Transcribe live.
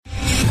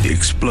The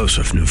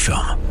explosive new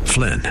film,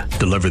 Flynn,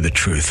 deliver the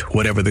truth,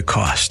 whatever the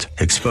cost,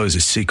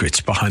 exposes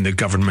secrets behind the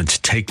government's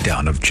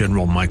takedown of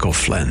General Michael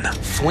Flynn.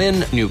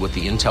 Flynn knew what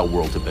the intel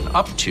world had been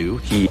up to.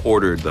 He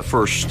ordered the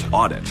first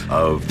audit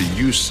of the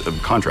use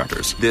of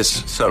contractors.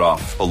 This set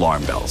off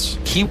alarm bells.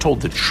 He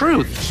told the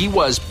truth. He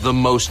was the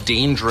most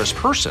dangerous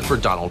person for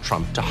Donald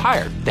Trump to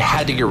hire. They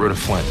had to get rid of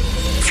Flynn.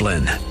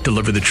 Flynn,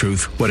 deliver the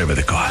truth, whatever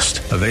the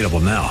cost. Available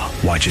now.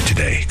 Watch it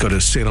today. Go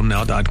to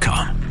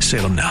salemnow.com.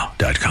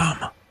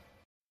 salemnow.com.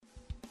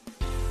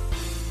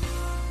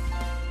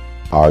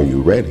 Are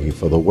you ready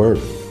for the word?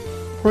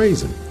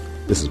 Praise Him.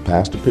 This is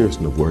Pastor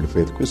Pearson of Word of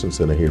Faith Christian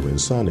Center here in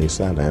sunny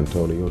San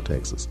Antonio,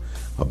 Texas.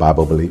 A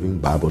Bible-believing,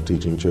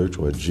 Bible-teaching church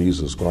where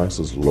Jesus Christ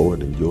is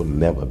Lord and you'll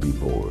never be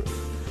bored.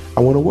 I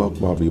want to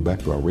welcome all of you back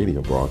to our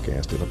radio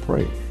broadcast, and I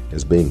pray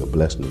it's being a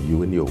blessing to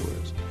you and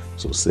yours.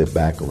 So sit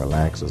back and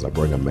relax as I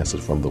bring a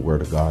message from the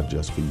Word of God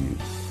just for you.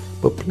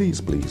 But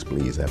please, please,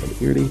 please have an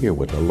ear to hear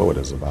what the Lord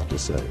is about to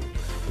say.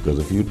 Because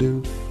if you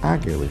do, I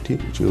guarantee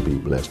that you'll be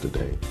blessed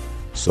today.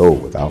 So,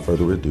 without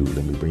further ado,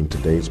 let me bring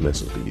today's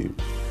message to you.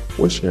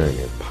 We're sharing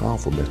a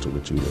powerful message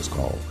with you that's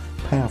called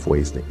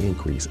Pathways to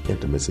Increase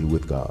Intimacy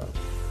with God.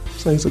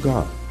 Saints of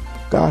God,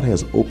 God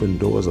has opened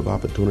doors of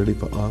opportunity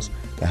for us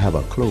to have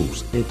a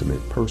close,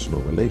 intimate,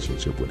 personal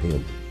relationship with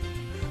Him.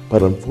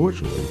 But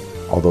unfortunately,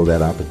 although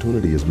that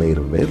opportunity is made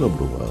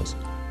available to us,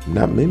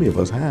 not many of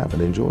us have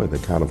and enjoy the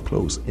kind of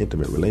close,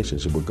 intimate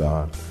relationship with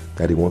God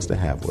that He wants to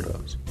have with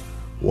us.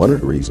 One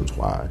of the reasons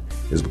why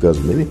is because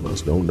many of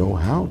us don't know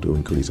how to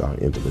increase our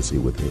intimacy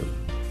with Him.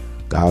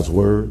 God's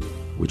Word,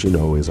 which you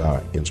know is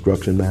our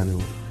instruction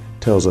manual,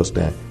 tells us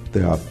that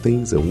there are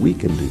things that we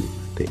can do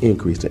to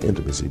increase the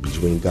intimacy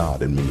between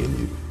God and me and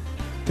you.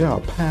 There are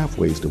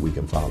pathways that we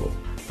can follow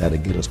that'll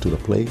get us to the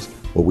place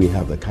where we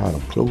have the kind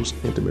of close,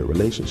 intimate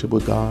relationship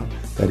with God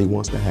that He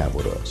wants to have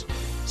with us.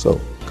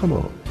 So, come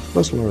on,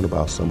 let's learn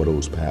about some of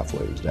those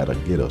pathways that'll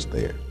get us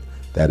there.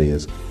 That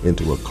is,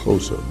 into a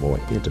closer, more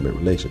intimate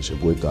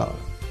relationship with God.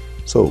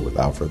 So,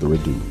 without further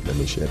ado, let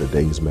me share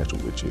today's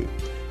message with you.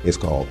 It's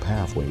called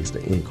Pathways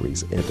to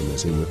Increase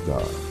Intimacy with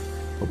God.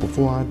 But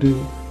before I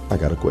do, I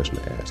got a question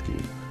to ask you.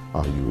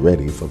 Are you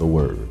ready for the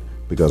word?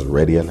 Because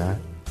ready or not,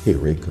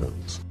 here it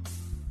comes.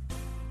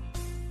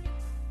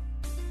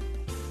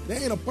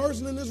 There ain't a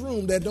person in this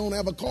room that don't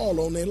have a call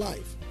on their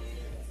life.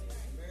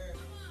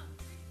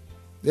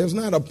 There's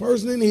not a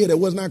person in here that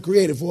was not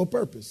created for a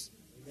purpose.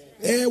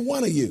 Every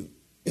one of you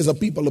is a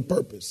people of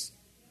purpose.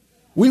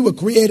 We were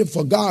created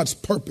for God's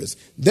purpose.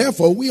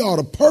 Therefore, we ought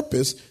to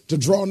purpose to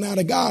draw nigh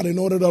to God in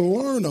order to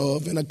learn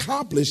of and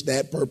accomplish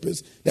that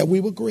purpose that we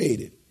were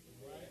created.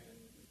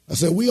 I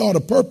said we ought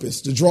to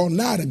purpose to draw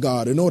nigh to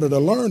God in order to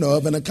learn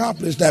of and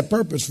accomplish that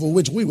purpose for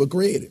which we were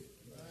created.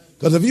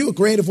 Because if you were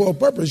created for a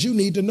purpose, you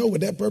need to know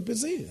what that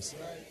purpose is.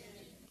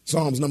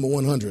 Psalms number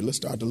 100. Let's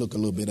start to look a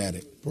little bit at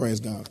it.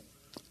 Praise God.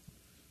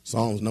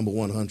 Psalms number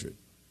 100.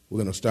 We're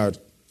going to start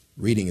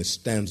reading in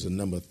stanza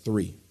number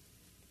 3.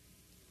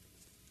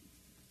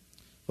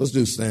 Let's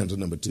do stanza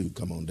number 2.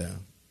 Come on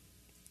down.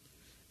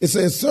 It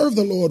says, serve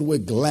the Lord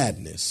with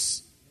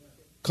gladness.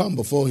 Come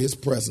before His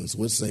presence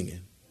with singing.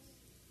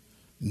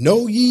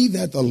 Know ye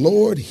that the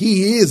Lord,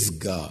 He is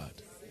God.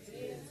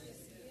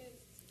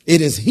 It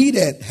is He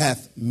that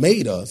hath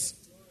made us,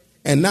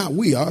 and not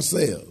we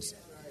ourselves.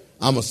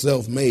 I'm a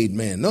self-made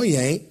man. No, you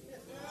ain't.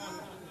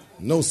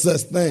 No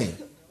such thing.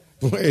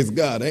 Praise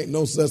God. Ain't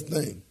no such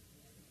thing.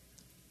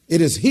 It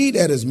is He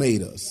that has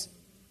made us,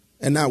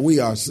 and not we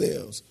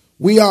ourselves.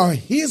 We are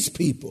His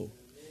people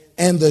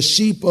and the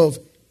sheep of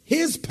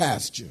His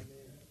pasture.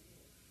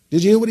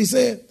 Did you hear what he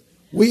said?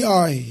 We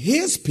are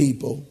His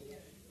people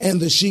and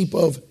the sheep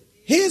of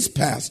His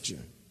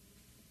pasture.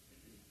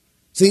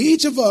 See,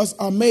 each of us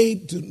are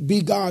made to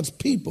be God's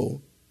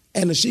people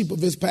and the sheep of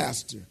His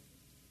pasture.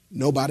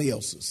 Nobody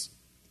else's.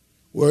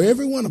 Where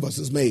every one of us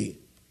is made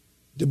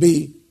to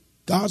be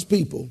God's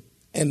people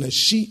and the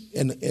sheep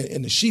and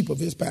the sheep of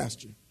His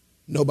pasture.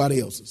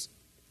 Nobody else's.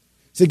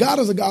 See, God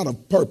is a God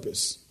of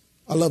purpose.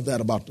 I love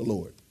that about the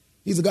Lord.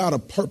 He's a God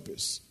of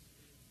purpose.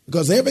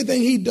 Because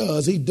everything He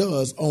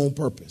does on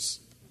purpose.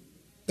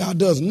 God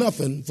does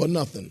nothing for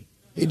nothing.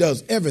 He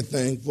does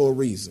everything for a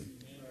reason.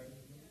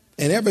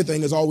 And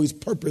everything is always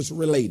purpose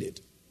related.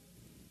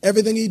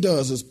 Everything He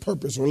does is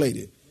purpose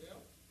related.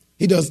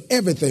 He does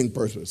everything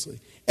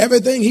purposely.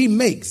 Everything He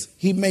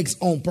makes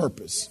on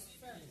purpose.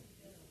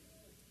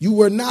 You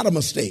were not a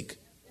mistake.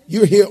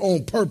 You're here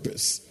on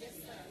purpose.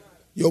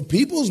 Your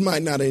peoples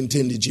might not have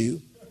intended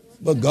you,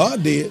 but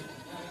God did.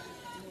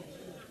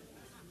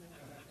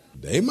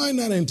 They might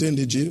not have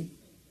intended you,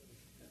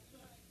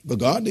 but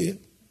God did.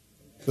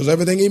 Because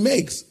everything He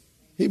makes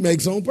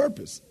on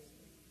purpose.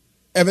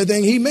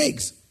 Everything He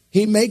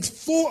makes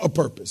for a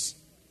purpose.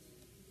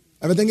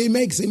 Everything He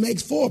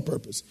makes for a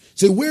purpose.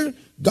 See, we're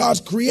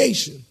God's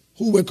creation,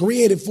 who were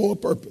created for a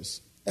purpose.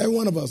 Every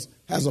one of us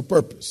has a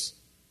purpose.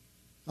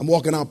 I'm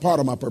walking out part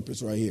of my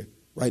purpose right here,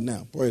 right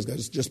now. Praise God.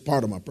 It's just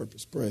part of my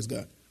purpose. Praise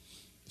God.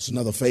 It's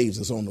another phase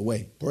that's on the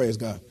way. Praise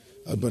God.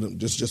 But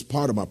just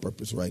part of my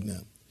purpose right now.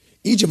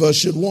 Each of us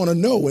should want to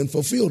know and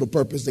fulfill the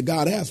purpose that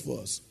God has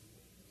for us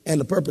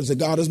and the purpose that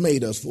God has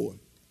made us for.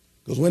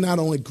 Because we're not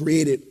only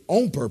created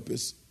on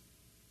purpose,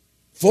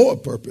 for a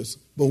purpose,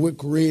 but we're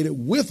created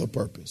with a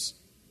purpose.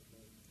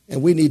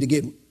 And we need to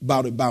get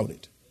about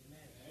it.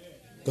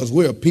 Because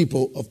we're a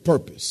people of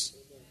purpose.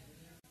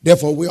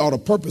 Therefore, we ought to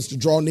purpose to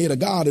draw near to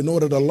God in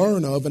order to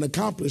learn of and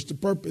accomplish the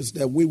purpose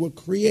that we were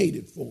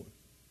created for.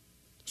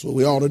 That's what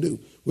we ought to do.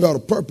 We ought to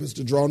purpose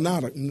to draw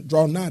nigh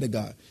to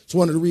God. It's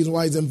one of the reasons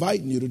why he's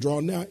inviting you to draw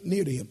near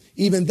to him.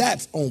 Even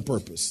that's on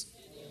purpose.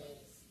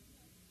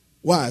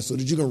 Why? So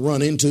that you can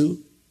run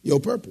into your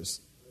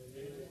purpose.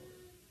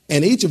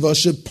 And each of us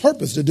should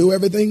purpose to do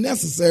everything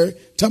necessary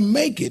to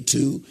make it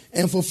to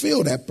and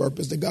fulfill that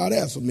purpose that God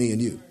has for me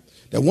and you.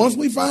 That once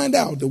we find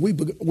out that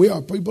we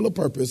are people of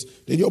purpose,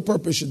 then your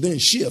purpose should then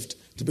shift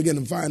to begin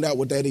to find out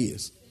what that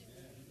is.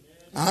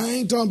 I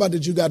ain't talking about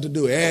that you got to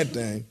do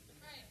everything,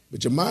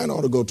 but your mind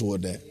ought to go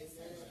toward that.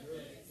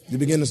 You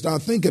begin to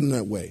start thinking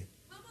that way.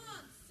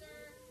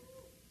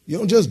 You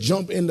don't just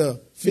jump into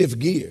fifth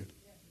gear.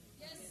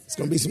 It's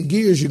going to be some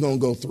gears you're going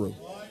to go through.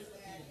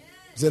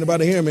 Does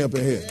anybody hear me up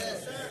in here?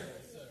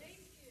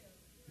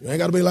 You ain't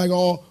got to be like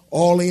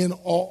all in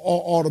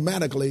all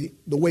automatically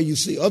the way you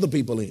see other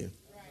people in.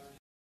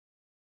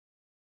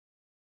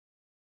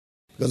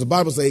 Because the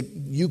Bible says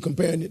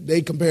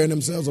they comparing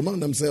themselves among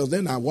themselves.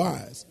 They're not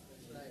wise.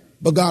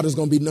 But God is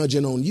going to be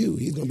nudging on you.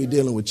 He's going to be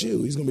dealing with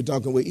you. He's going to be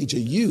talking with each of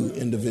you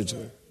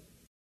individually.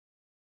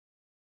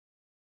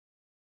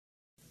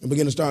 And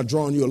begin to start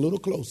drawing you a little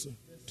closer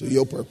to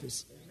your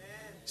purpose.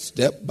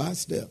 Step by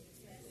step,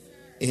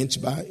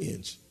 inch by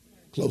inch,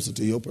 closer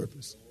to your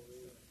purpose.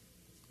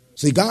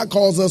 See, God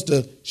calls us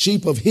the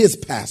sheep of his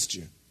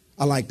pasture.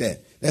 I like that.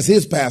 That's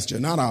his pasture,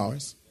 not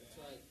ours.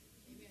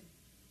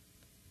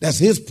 That's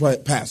his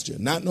pasture,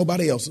 not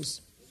nobody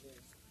else's.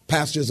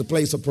 Pasture is a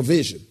place of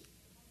provision.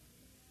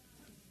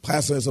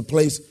 Pasture is a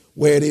place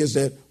where it is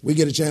that we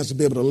get a chance to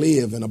be able to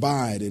live and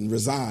abide and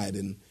reside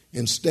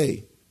and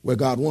stay where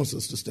God wants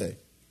us to stay.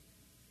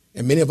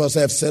 And many of us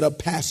have set up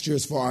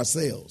pastures for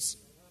ourselves.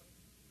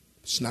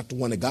 It's not the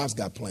one that God's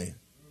got planned.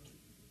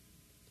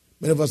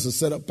 Many of us have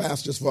set up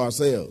pastures for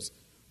ourselves.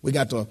 We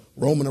got to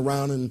roaming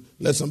around and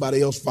let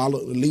somebody else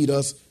lead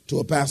us to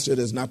a pasture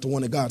that's not the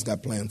one that God's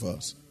got planned for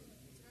us.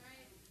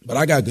 But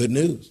I got good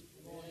news.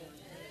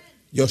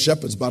 Your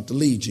shepherd's about to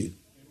lead you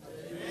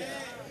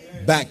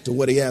back to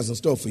what he has in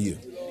store for you.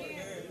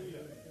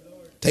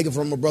 Take it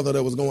from a brother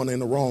that was going in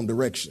the wrong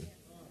direction,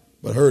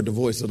 but heard the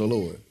voice of the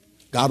Lord.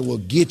 God will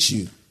get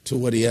you to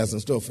what he has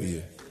in store for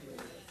you.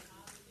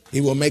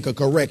 He will make a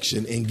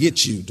correction and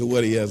get you to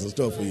what he has in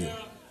store for you.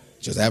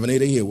 Just have an ear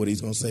to hear what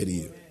he's going to say to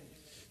you.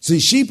 See,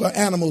 sheep are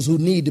animals who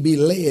need to be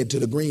led to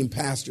the green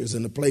pastures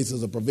and the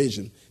places of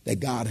provision that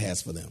God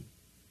has for them.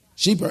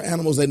 Sheep are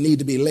animals that need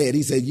to be led.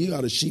 He said, you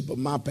are the sheep of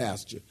my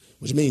pasture,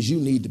 which means you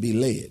need to be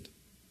led.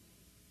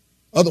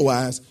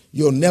 Otherwise,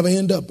 you'll never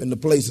end up in the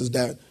places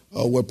that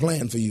were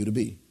planned for you to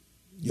be.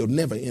 You'll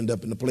never end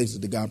up in the places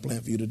that God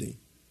planned for you to be.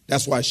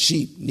 That's why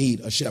sheep need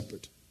a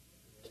shepherd.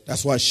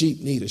 That's why sheep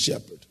need a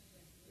shepherd.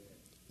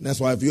 And that's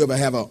why if you ever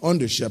have an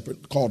under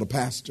shepherd called a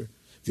pastor,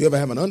 if you ever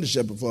have an under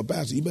shepherd for a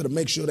pastor, you better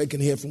make sure they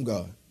can hear from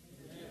God.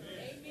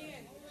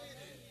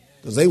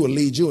 Because they will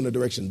lead you in the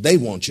direction they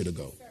want you to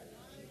go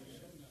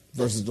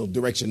versus the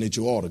direction that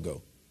you ought to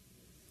go.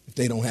 If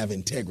they don't have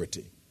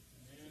integrity.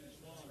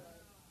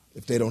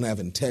 If they don't have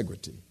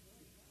integrity,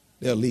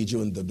 they'll lead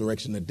you in the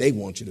direction that they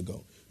want you to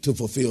go to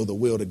fulfill the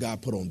will that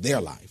God put on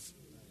their life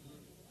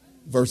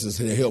versus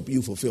to help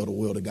you fulfill the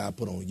will that God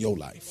put on your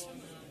life.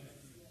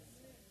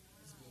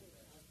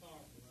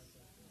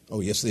 Oh,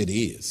 yes, it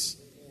is.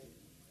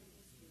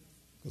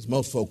 Because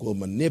most folk will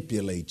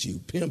manipulate you,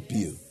 pimp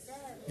you,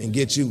 and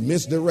get you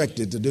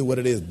misdirected to do what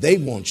it is they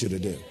want you to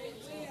do.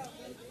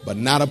 But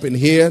not up in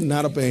here,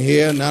 not up in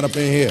here, not up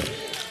in here.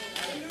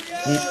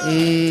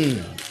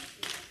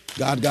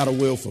 God got a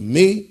will for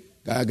me.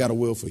 God got a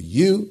will for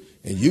you.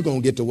 And you're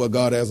going to get to what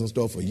God has in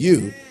store for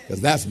you.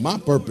 Because that's my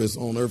purpose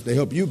on earth, to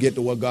help you get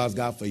to what God's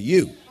got for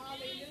you.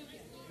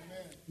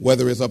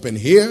 Whether it's up in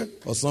here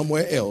or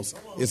somewhere else,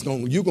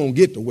 you're going to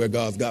get to where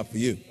God's got for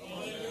you.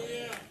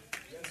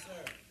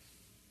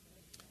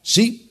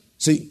 Sheep,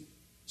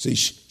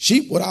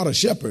 sheep without a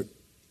shepherd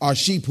are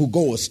sheep who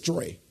go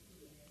astray.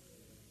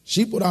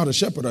 Sheep without a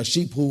shepherd are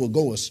sheep who will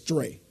go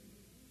astray.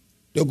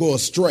 They'll go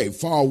astray,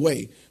 far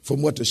away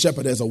from what the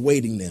shepherd is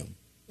awaiting them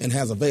and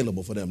has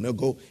available for them. They'll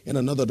go in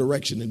another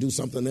direction and do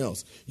something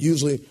else.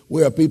 Usually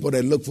we are people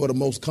that look for the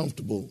most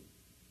comfortable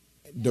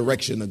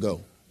direction to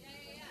go.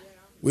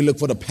 We look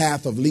for the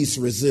path of least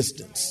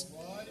resistance.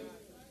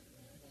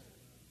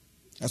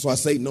 That's why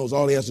Satan knows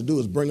all he has to do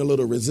is bring a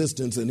little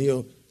resistance and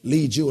he'll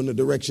lead you in the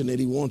direction that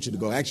he wants you to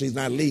go. Actually, he's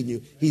not leading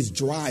you. He's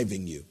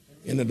driving you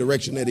in the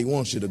direction that he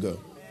wants you to go.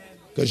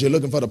 Because you're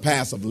looking for the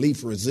path of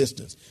least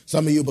resistance.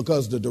 Some of you,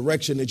 because the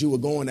direction that you were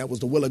going, that was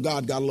the will of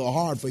God, got a little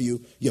hard for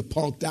you. You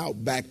punked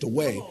out, backed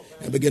away,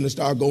 and begin to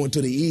start going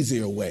to the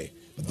easier way.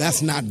 But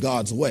that's not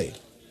God's way.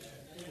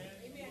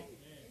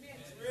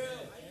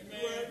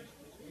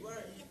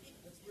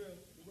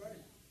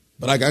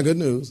 But I got good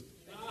news.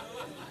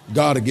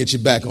 God will get you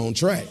back on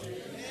track.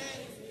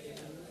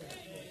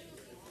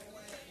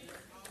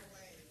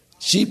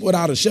 Sheep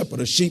without a shepherd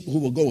are sheep who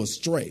will go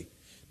astray.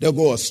 They'll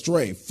go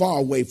astray, far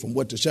away from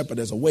what the shepherd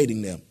is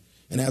awaiting them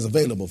and has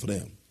available for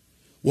them.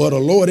 Well, the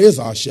Lord is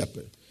our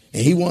shepherd,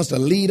 and he wants to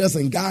lead us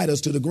and guide us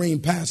to the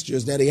green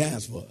pastures that he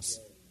has for us.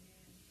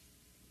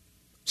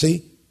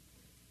 See,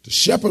 the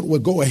shepherd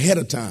would go ahead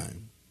of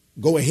time,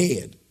 go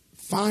ahead,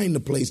 find the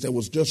place that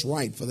was just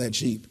right for that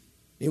sheep.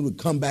 He would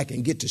come back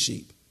and get the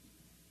sheep,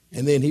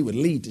 and then he would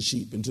lead the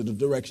sheep into the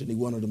direction he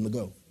wanted them to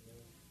go.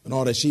 And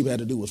all that sheep had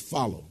to do was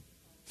follow.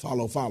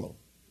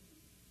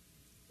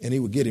 And he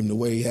would get him the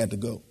way he had to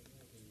go.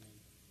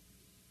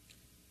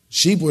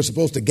 Sheep were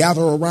supposed to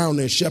gather around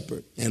their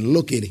shepherd and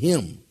look at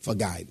him for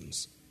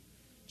guidance.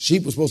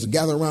 Sheep were supposed to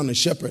gather around the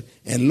shepherd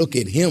and look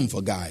at him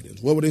for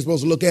guidance. What were they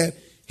supposed to look at?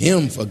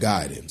 Him for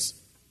guidance.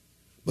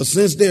 But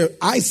since their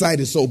eyesight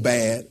is so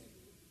bad,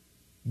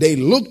 they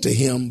look to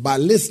him by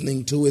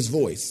listening to his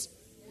voice.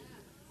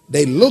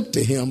 They look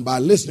to him by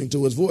listening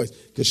to his voice,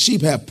 because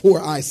sheep have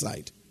poor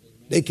eyesight.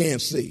 They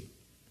can't see.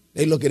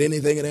 They look at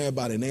anything and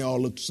everybody, and they all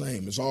look the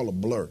same. It's all a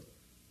blur.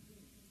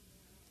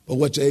 But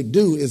what they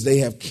do is they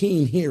have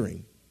keen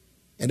hearing,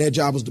 and their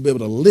job is to be able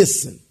to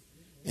listen.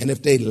 And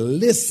if they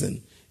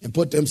listen and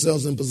put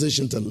themselves in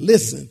position to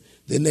listen,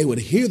 then they would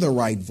hear the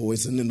right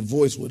voice, and then the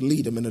voice would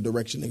lead them in the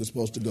direction they were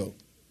supposed to go.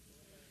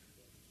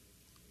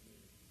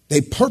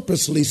 They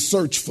purposely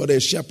search for their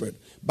shepherd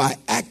by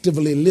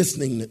actively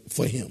listening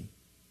for him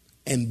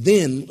and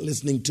then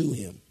listening to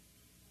him.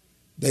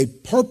 They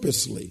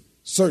purposely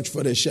search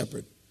for their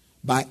shepherd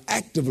by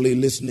actively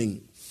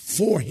listening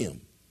for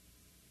him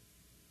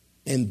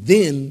and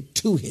then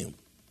to him.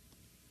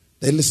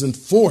 They listened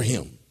for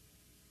him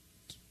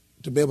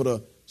to be able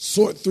to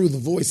sort through the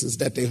voices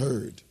that they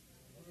heard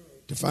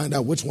to find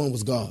out which one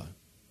was God,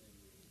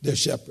 their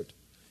shepherd.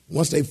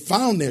 Once they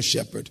found their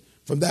shepherd,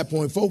 from that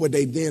point forward,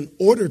 they then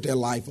ordered their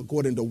life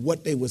according to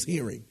what they was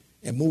hearing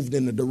and moved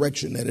in the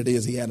direction that it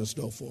is he had in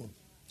store for them.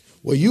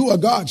 Well, you are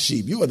God's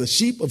sheep. You are the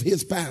sheep of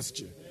his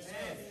pasture.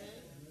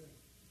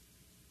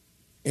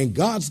 And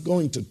God's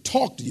going to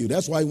talk to you.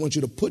 That's why he wants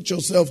you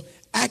to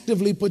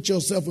actively put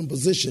yourself in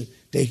position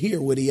to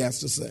hear what he has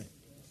to say.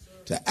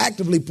 To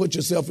actively put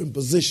yourself in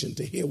position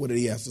to hear what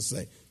he has to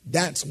say.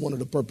 That's one of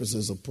the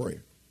purposes of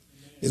prayer.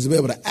 Is to be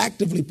able to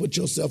actively put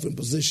yourself in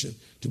position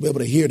to be able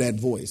to hear that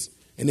voice.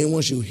 And then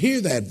once you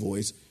hear that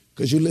voice,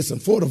 because you listen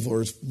for the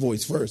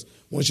voice first,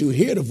 once you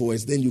hear the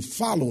voice, then you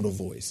follow the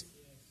voice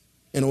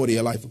and order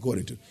your life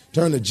according to.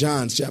 Turn to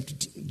John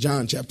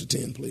chapter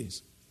 10,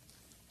 please.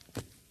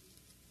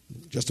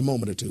 Just a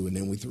moment or two, and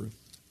then we're through.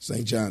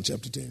 St. John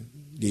chapter 10.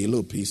 Give you a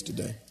little piece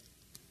today.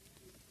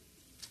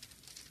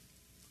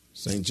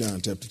 St.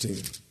 John chapter 10.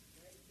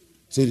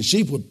 See, the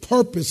sheep would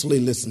purposely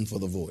listen for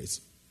the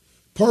voice.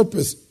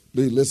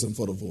 Purposely listen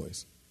for the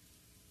voice.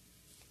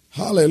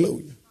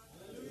 Hallelujah.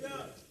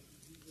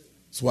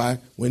 That's why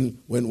when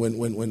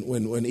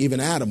even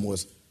Adam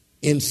was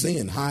in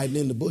sin, hiding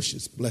in the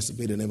bushes, blessed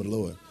be the name of the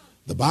Lord,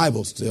 the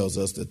Bible tells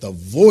us that the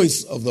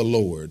voice of the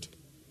Lord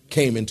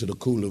came into the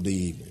cool of the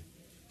evening.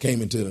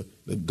 Came into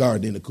the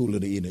garden in the cool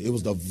of the evening. It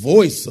was the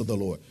voice of the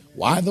Lord.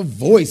 Why the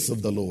voice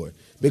of the Lord?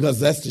 Because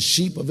that's the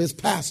sheep of his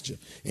pasture.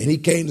 And he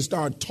came to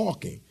start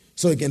talking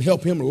so it can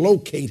help him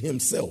locate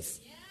himself.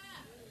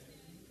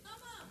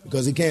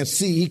 Because he can't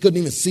see. He couldn't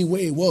even see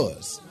where he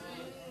was.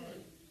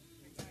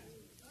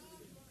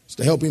 It's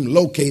to help him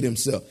locate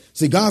himself.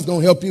 See, God's going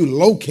to help you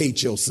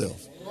locate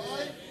yourself.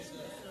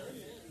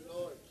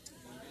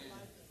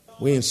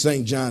 We're in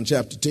St. John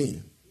chapter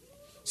 10.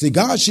 See,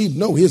 God's sheep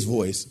know his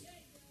voice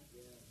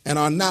and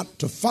are not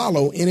to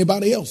follow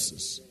anybody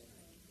else's.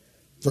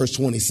 Verse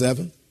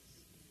 27.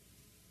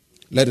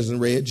 Letters in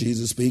red,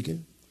 Jesus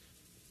speaking.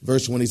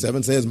 Verse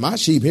 27 says, my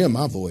sheep hear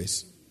my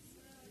voice,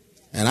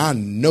 and I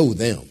know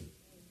them,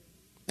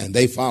 and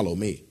they follow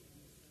me.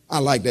 I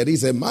like that. He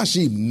said, my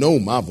sheep know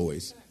my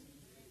voice.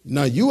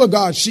 Now, you are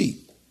God's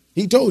sheep.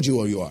 He told you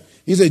who you are.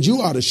 He said,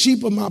 you are the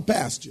sheep of my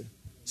pasture.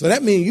 So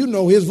that means you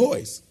know his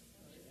voice.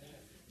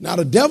 Now,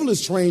 the devil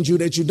has trained you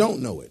that you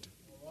don't know it.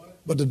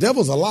 But the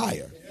devil's a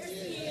liar.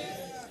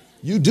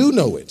 You do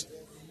know it.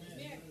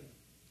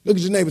 Look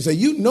at your neighbor and say,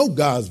 you know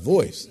God's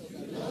voice.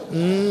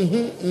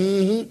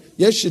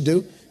 Yes, you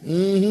do.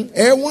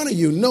 Every one of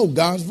you know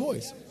God's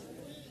voice.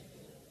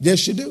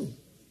 Yes, you do.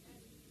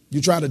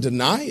 You try to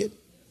deny it.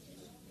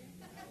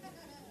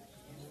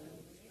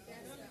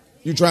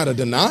 You try to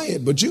deny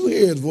it, but you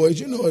hear his voice.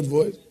 You know his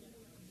voice.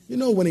 You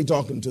know when he's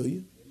talking to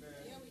you.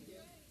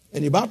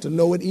 And you're about to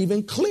know it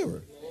even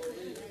clearer.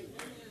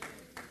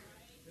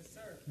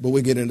 But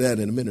we'll get into that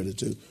in a minute or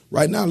two.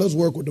 Right now, let's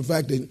work with the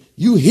fact that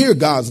you hear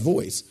God's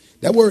voice.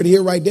 That word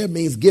here right there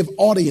means give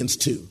audience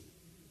to.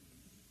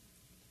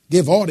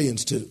 Give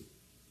audience to.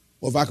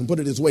 Or if I can put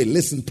it this way,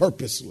 listen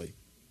purposely.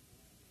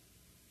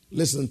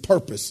 Listen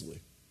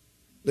purposely.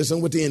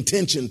 Listen with the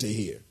intention to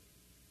hear.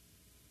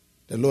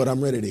 That, Lord,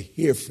 I'm ready to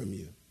hear from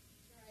you.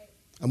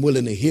 I'm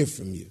willing to hear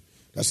from you.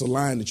 That's a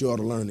line that you ought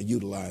to learn to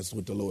utilize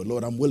with the Lord.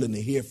 Lord, I'm willing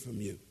to hear from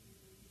you.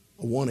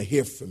 I want to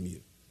hear from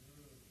you.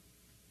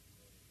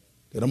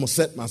 That I'm going to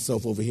set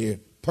myself over here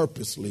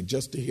purposely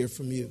just to hear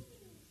from you.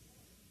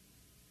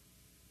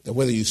 That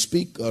whether you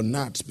speak or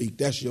not speak,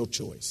 that's your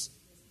choice.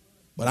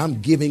 But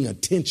I'm giving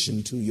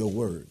attention to your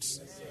words.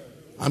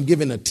 I'm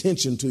giving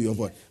attention to your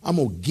voice. I'm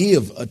going to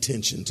give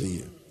attention to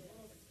you.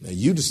 Now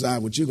you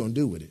decide what you're going to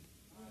do with it.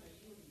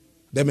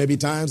 There may be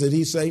times that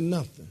he say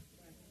nothing.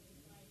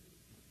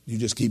 You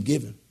just keep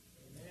giving.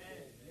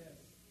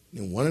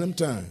 And one of them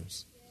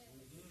times,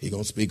 he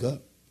going to speak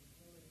up.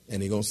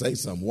 And he going to say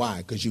something. Why?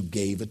 Because you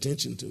gave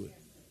attention to it.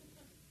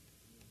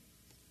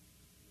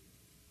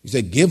 You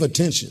say, give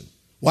attention.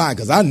 Why?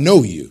 Because I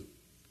know you.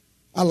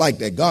 I like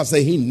that. God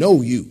say he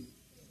know you.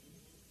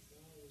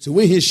 So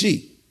we're his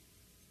sheep.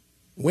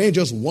 We ain't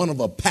just one of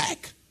a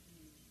pack.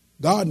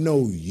 God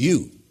know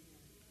you.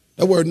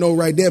 That word know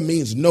right there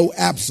means know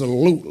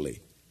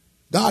absolutely.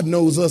 God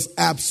knows us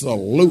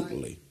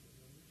absolutely.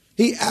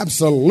 He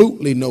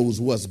absolutely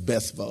knows what's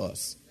best for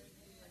us.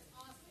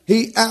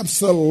 He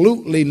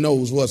absolutely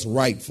knows what's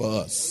right for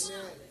us.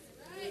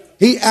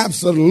 He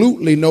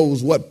absolutely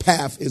knows what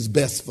path is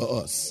best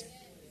for us.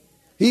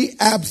 He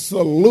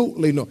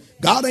absolutely knows.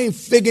 God ain't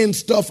figuring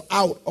stuff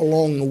out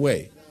along the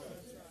way.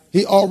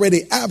 He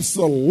already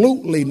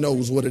absolutely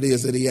knows what it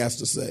is that he has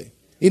to say.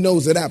 He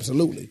knows it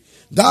absolutely.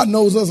 God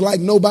knows us like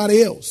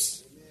nobody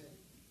else.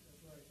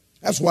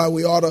 That's why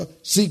we ought to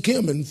seek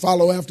him and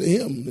follow after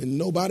him and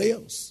nobody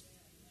else.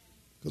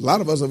 Because a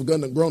lot of us have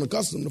grown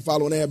accustomed to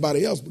following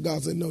everybody else. But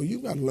God said, no, you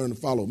got to learn to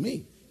follow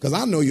me. Because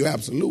I know you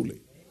absolutely.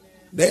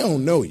 They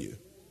don't know you.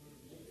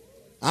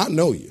 I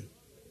know you.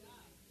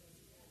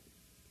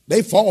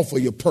 They fall for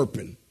your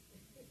perping.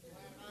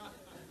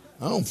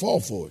 I don't fall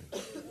for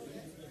it.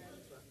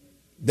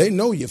 They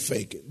know you're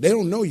faking. They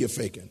don't know you're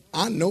faking.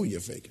 I know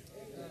you're faking.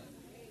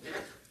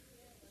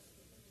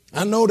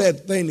 I know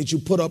that thing that you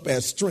put up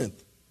as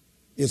strength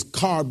is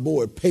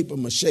cardboard, paper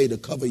mache to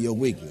cover your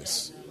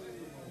weakness.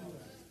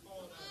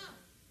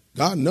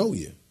 God know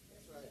you.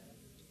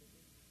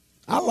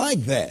 I like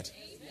that.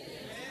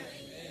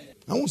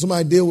 I want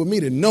somebody to deal with me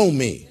to know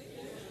me.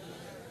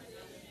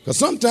 Because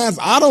sometimes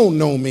I don't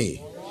know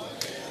me.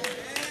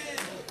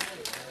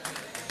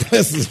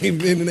 Blessed in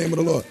the name of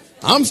the Lord.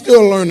 I'm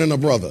still learning a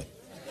brother.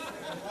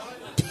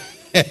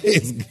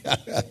 Praise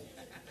God.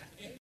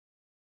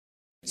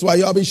 That's why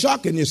y'all be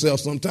shocking yourself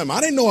sometimes. I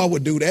didn't know I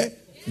would do that.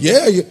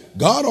 Yeah,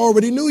 God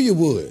already knew you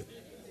would.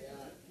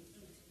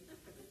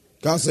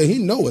 God said he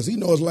knows us. He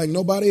knows us like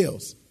nobody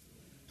else.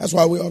 That's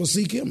why we ought to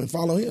seek him and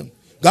follow him.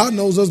 God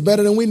knows us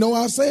better than we know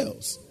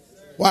ourselves.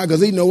 Why?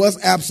 Because he knows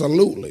us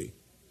absolutely.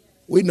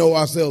 We know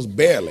ourselves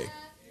barely.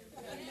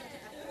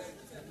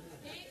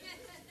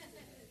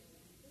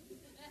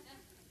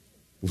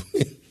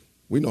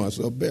 We know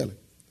ourselves barely.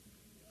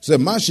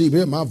 Said, my sheep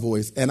hear my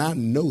voice, and I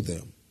know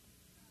them.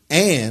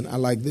 And I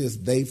like this,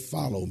 they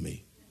follow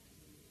me.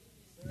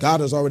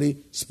 God has already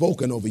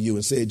spoken over you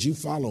and said, you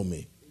follow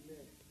me.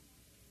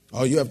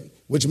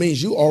 Which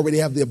means you already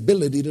have the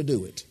ability to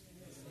do it.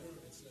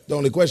 The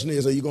only question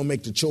is, are you going to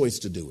make the choice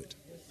to do it?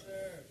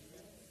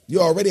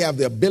 You already have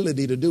the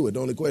ability to do it. The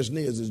only question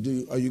is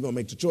are you going to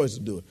make the choice to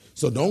do it?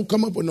 So don't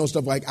come up with no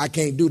stuff like, I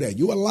can't do that.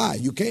 You a lie.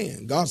 You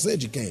can. God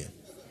said you can.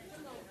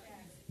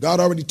 God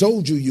already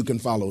told you you can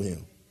follow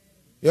him.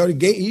 He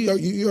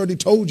already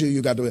told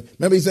you got to.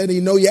 Remember he said he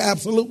know you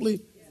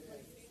absolutely?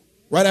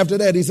 Right after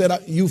that he said,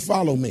 you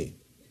follow me.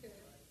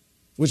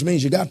 Which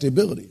means you got the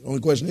ability. The only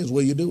question is,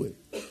 will you do it?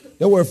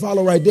 That word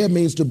follow right there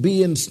means to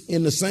be in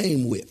the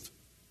same with.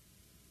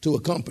 To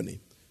accompany.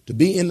 To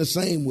be in the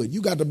same with.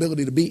 You got the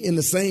ability to be in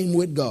the same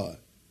with God.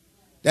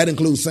 That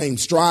includes same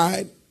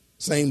stride,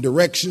 same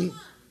direction,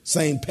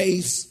 same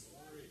pace,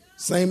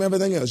 same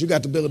everything else. You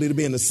got the ability to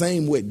be in the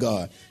same with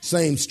God.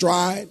 Same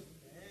stride.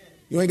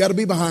 You ain't got to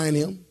be behind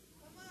him.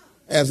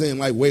 As in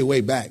like way,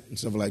 way back and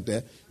stuff like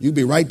that. You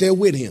be right there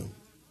with him.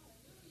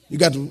 You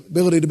got the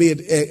ability to be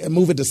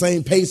move at the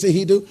same pace that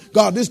he do.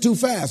 God, this too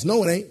fast.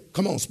 No, it ain't.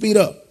 Come on, speed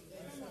up.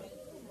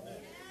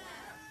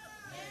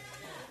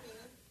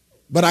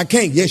 But I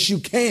can't. Yes, you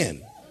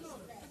can.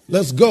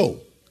 Let's go.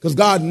 Because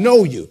God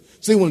know you.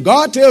 See, when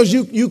God tells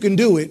you you can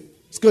do it,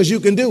 it's because you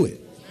can do it.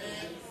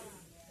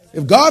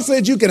 If God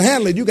said you can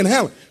handle it, you can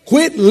handle it.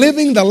 Quit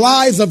living the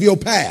lies of your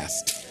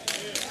past.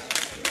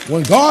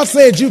 When God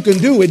said you can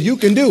do it, you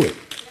can do it.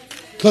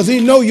 Because he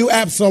know you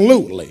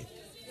absolutely.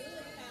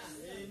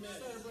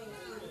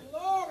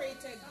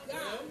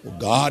 Well,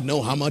 God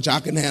know how much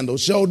I can handle.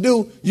 Sure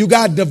do. You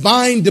got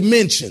divine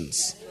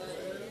dimensions.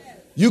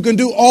 You can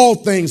do all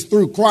things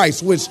through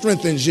Christ, which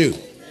strengthens you.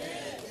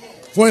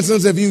 For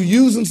instance, if you're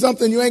using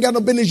something you ain't got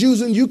no business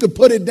using, you could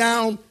put it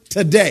down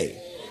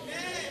today.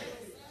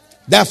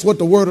 That's what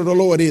the word of the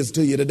Lord is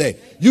to you today.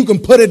 You can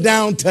put it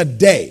down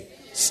today.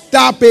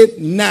 Stop it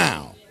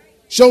now.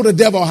 Show the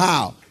devil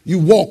how you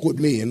walk with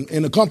me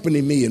and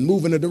accompany me and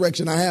move in the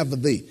direction I have for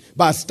thee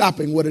by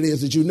stopping what it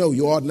is that you know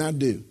you ought not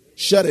do.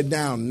 Shut it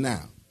down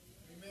now.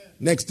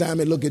 Next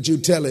time it look at you,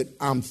 tell it,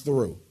 I'm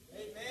through.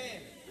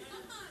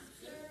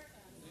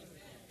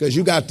 Because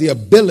you got the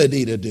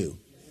ability to do.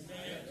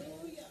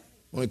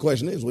 Only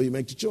question is, will you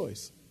make the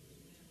choice?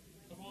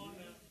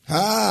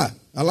 I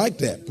like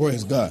that.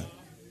 Praise God.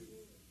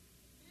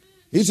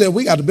 He said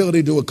we got the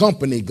ability to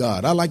accompany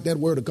God. I like that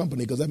word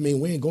accompany because that means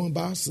we ain't going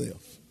by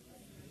ourselves.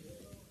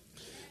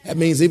 That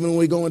means even when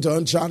we go into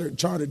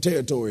uncharted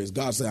territories,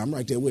 God said, I'm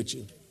right there with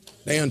you.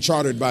 They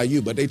uncharted by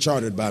you, but they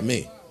chartered by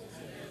me.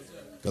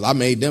 Because I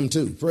made them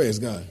too. Praise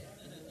God.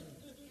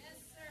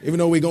 Even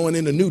though we're going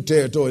into new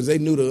territories, they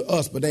new to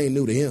us, but they ain't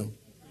new to him.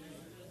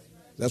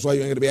 That's why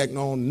you ain't going to be acting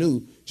all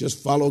new.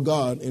 Just follow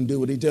God and do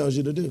what he tells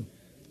you to do.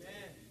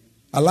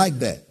 I like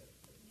that.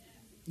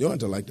 You don't have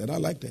to like that. I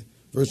like that.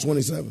 Verse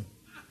 27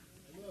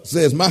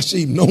 says, my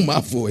sheep know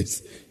my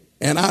voice,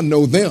 and I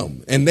know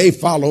them, and they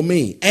follow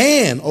me.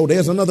 And,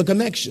 there's another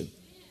connection.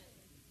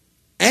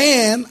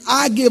 And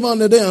I give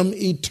unto them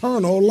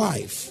eternal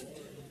life.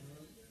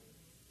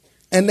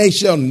 And they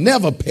shall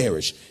never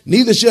perish,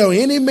 neither shall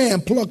any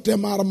man pluck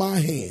them out of my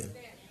hand.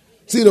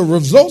 See, the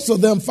results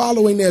of them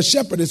following their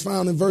shepherd is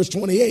found in verse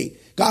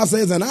 28. God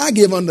says, and I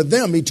give unto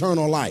them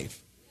eternal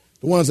life.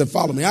 The ones that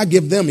follow me, I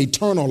give them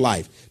eternal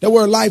life. That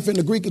word life in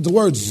the Greek is the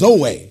word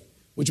zoe,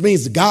 which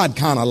means God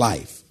kind of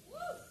life.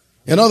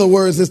 In other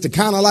words, it's the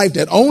kind of life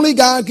that only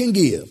God can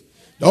give.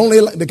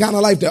 The kind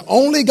of life that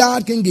only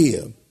God can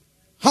give.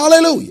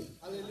 Hallelujah.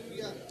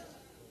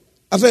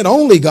 I said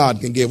only God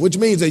can give, which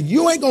means that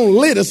you ain't going to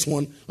live this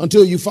one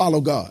until you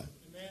follow God.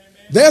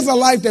 There's a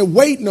life that's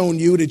waiting on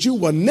you that you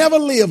will never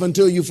live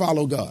until you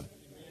follow God.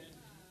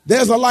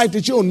 There's a life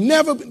that you'll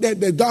never,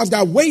 that God's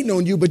got waiting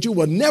on you, but you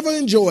will never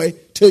enjoy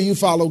till you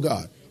follow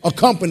God.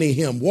 Accompany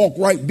him, walk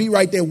right, be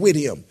right there with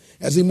him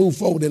as he moves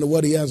forward into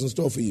what he has in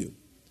store for you.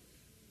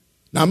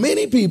 Now,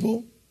 many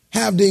people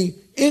have the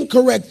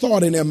incorrect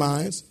thought in their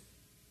minds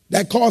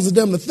that causes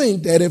them to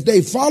think that if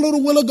they follow the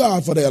will of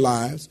God for their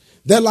lives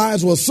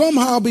will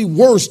somehow be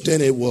worse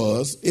than it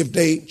was if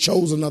they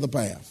chose another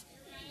path.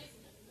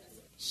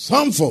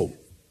 Some folk,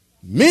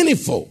 many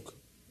folk,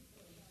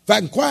 in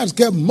fact, quite as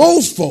kept,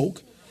 most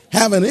folk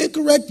have an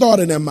incorrect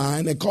thought in their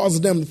mind that causes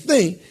them to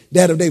think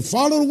that if they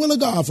follow the will of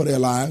God for their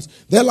lives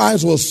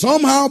will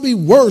somehow be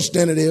worse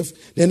than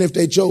if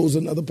they chose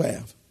another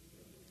path.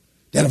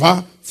 That if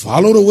I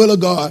follow the will of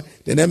God,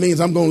 then that means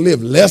I'm going to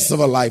live less of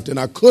a life than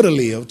I could have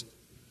lived.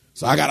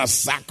 So I got to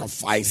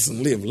sacrifice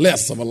and live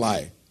less of a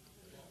life.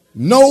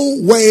 No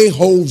way,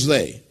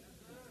 Jose.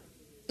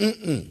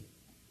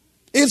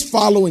 It's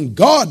following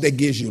God that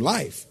gives you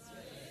life.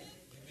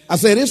 I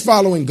said it's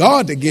following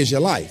God that gives you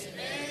life.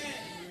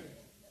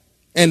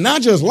 And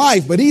not just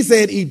life, but he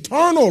said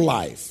eternal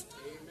life.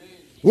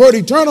 The word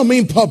eternal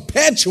means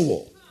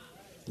perpetual.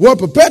 The word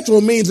perpetual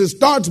means it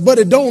starts but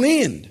it don't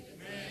end.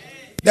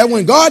 That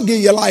when God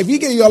gives you life, he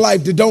gives you a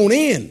life that don't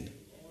end.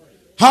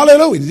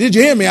 Hallelujah. Did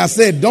you hear me? I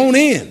said don't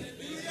end.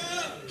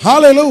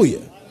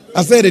 Hallelujah.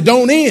 I said it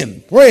don't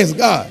end. Praise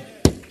God.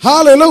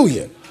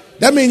 Hallelujah.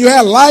 That means you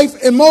have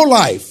life and more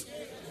life.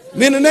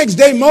 And then the next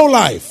day, more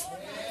life.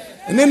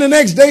 And then the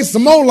next day,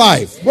 some more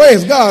life.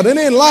 Praise God. And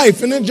then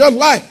life and then just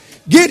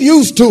life. Get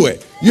used to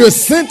it. You're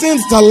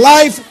sentenced to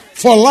life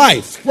for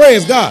life.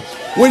 Praise God.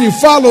 When you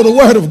follow the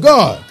word of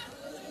God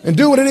and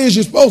do what it is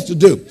you're supposed to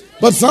do.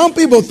 But some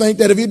people think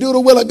that if you do the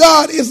will of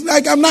God, it's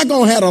like I'm not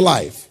going to have a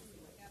life.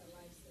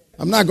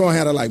 I'm not going to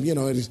have a life. You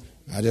know,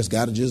 I just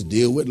got to just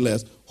deal with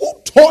less. Who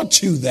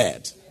taught you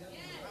that?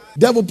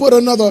 Devil put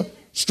another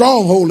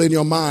stronghold in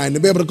your mind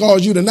to be able to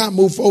cause you to not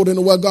move forward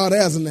into what God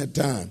has in that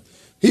time.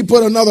 He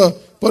put another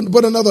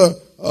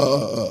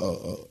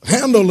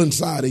handle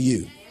inside of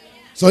you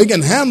so he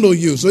can handle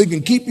you, so he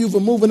can keep you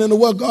from moving into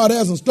what God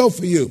has in store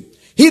for you.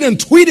 He done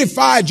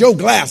tweetified your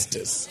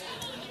glasses,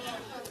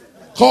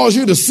 cause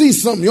you to see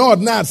something you ought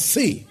not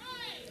see.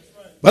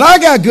 But I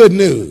got good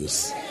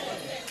news.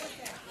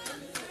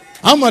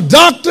 I'm a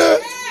doctor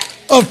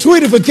of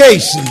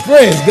tweetification.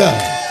 Praise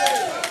God.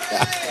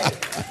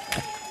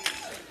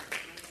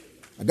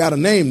 I got a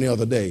name the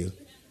other day.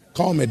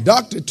 Call me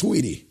Dr.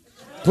 Tweety.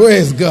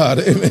 Praise God.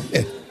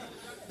 Amen.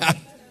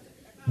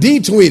 D.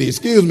 Tweety,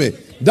 excuse me.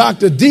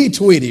 Dr. D.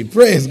 Tweety.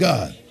 Praise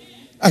God.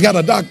 I got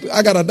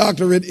a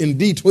doctorate in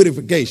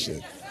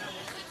de-tweetification.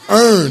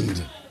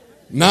 Earned,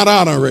 not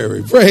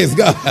honorary. Praise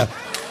God.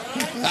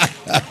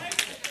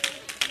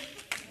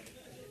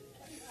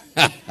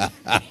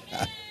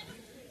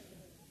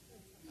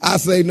 I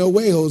say, no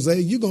way,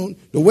 Jose. The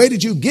way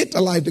that you get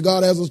the life that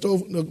God has in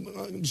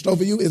store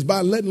for you is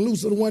by letting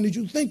loose of the one that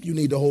you think you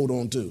need to hold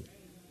on to.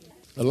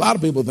 A lot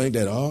of people think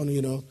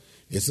that,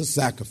 it's a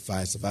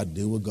sacrifice if I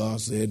do what God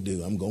said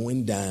do. I'm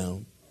going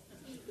down.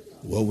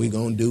 What we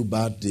going to do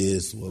about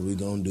this? What we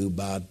going to do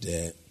about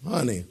that?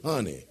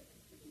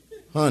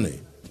 Honey,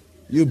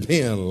 you're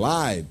being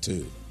lied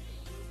to.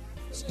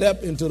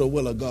 Step into the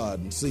will of God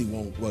and see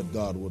what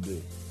God will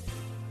do.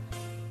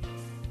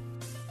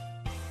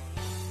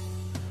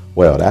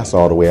 Well, that's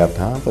all that we have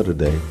time for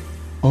today.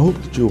 I hope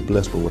that you're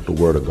blessed with what the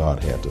Word of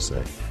God had to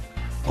say.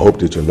 I hope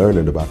that you're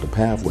learning about the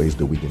pathways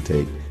that we can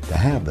take to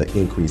have the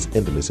increased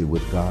intimacy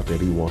with God that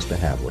he wants to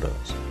have with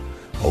us.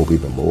 I hope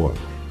even more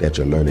that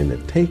you're learning to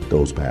take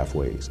those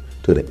pathways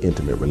to the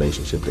intimate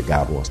relationship that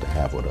God wants to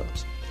have with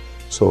us.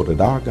 so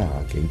that our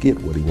God can get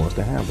what he wants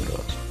to have with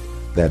us.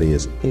 That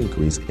is,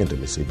 increase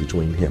intimacy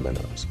between him and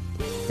us.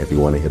 If you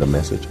want to hear the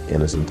message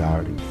in its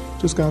entirety,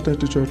 just contact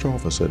the church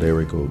office at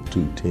area code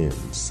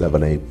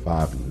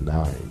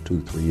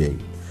 210-785-9238.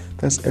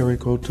 That's area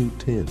code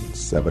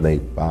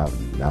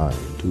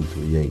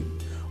 210-785-9238.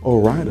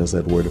 Or write us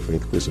at Word of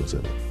Faith Christian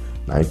Center,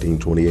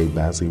 1928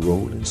 Bassey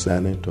Road in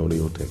San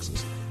Antonio,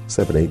 Texas,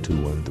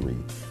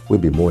 78213. We'll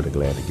be more than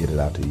glad to get it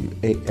out to you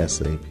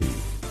ASAP.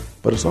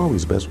 But it's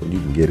always best when you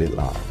can get it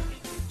live.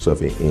 So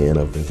if you're in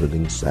or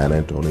visiting San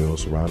Antonio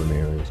surrounding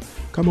areas,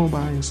 come on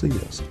by and see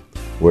us.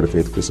 Word of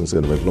Faith Christian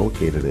Center is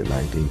located at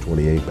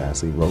 1928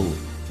 Bassey Road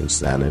in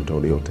San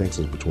Antonio,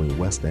 Texas, between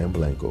West and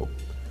Blanco.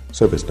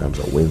 Service times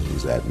are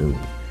Wednesdays at noon,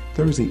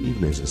 Thursday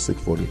evenings at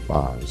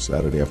 6:45,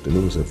 Saturday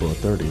afternoons at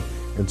 4:30,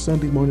 and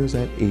Sunday mornings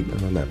at 8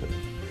 and 11.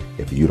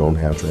 If you don't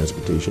have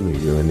transportation or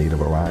you're in need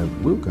of a ride,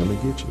 we'll come and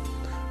get you.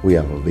 We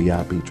have a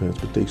VIP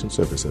transportation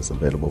service that's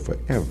available for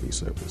every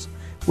service.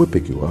 We'll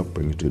pick you up,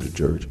 bring you to the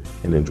church,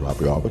 and then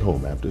drop you off at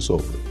home after it's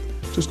over.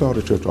 Just call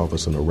the church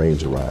office and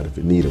arrange a ride. If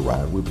you need a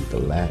ride, we'll be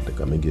glad to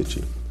come and get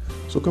you.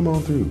 So come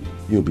on through.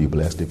 You'll be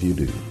blessed if you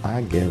do.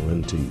 I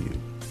guarantee you.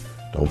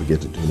 Don't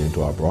forget to tune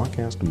into our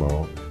broadcast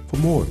tomorrow for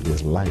more of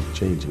this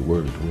life-changing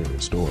word we're in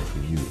store for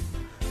you.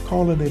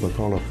 Call a neighbor,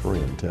 call a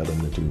friend, tell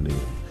them to tune in.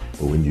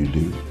 But when you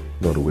do,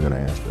 know that we're going to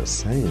ask the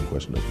same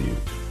question of you.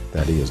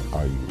 That is,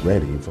 are you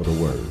ready for the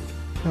word?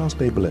 Now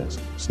stay blessed.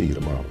 See you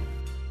tomorrow.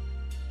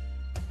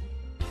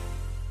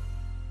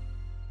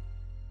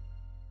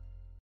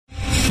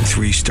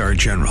 Three-star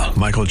General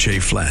Michael J.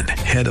 Flynn,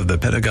 head of the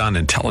Pentagon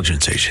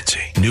Intelligence Agency,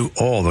 knew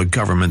all the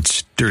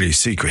government's dirty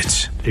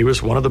secrets. He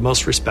was one of the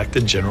most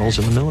respected generals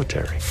in the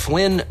military.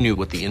 Flynn knew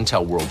what the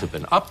intel world had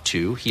been up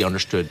to. He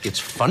understood its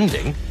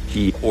funding.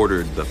 He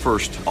ordered the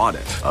first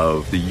audit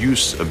of the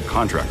use of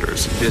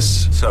contractors.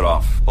 This set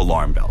off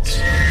alarm bells.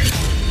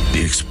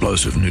 The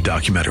explosive new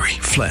documentary,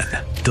 Flynn,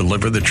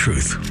 Deliver the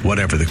Truth,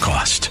 Whatever the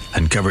Cost,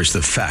 uncovers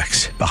the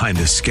facts behind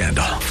this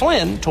scandal.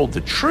 Flynn told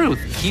the truth.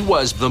 He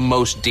was the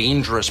most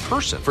dangerous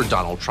person for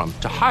Donald Trump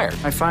to hire.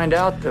 I find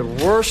out the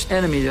worst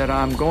enemy that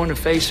I'm going to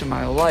face in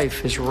my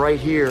life is right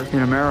here in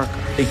America.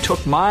 They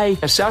took my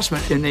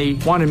assessment and they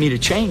wanted me to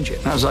change it.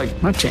 And I was like,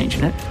 I'm not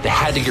changing it. They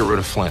had to get rid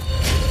of Flynn.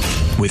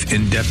 With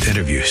in-depth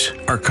interviews,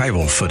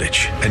 archival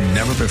footage, and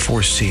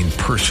never-before-seen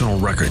personal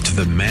records of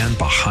the man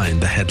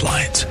behind the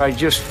headlines. I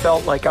just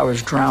felt like I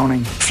was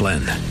drowning.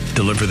 Flynn,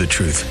 Deliver the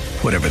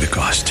Truth, Whatever the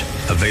Cost.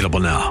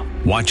 Available now.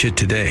 Watch it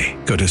today.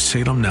 Go to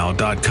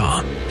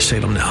salemnow.com.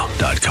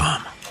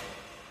 salemnow.com.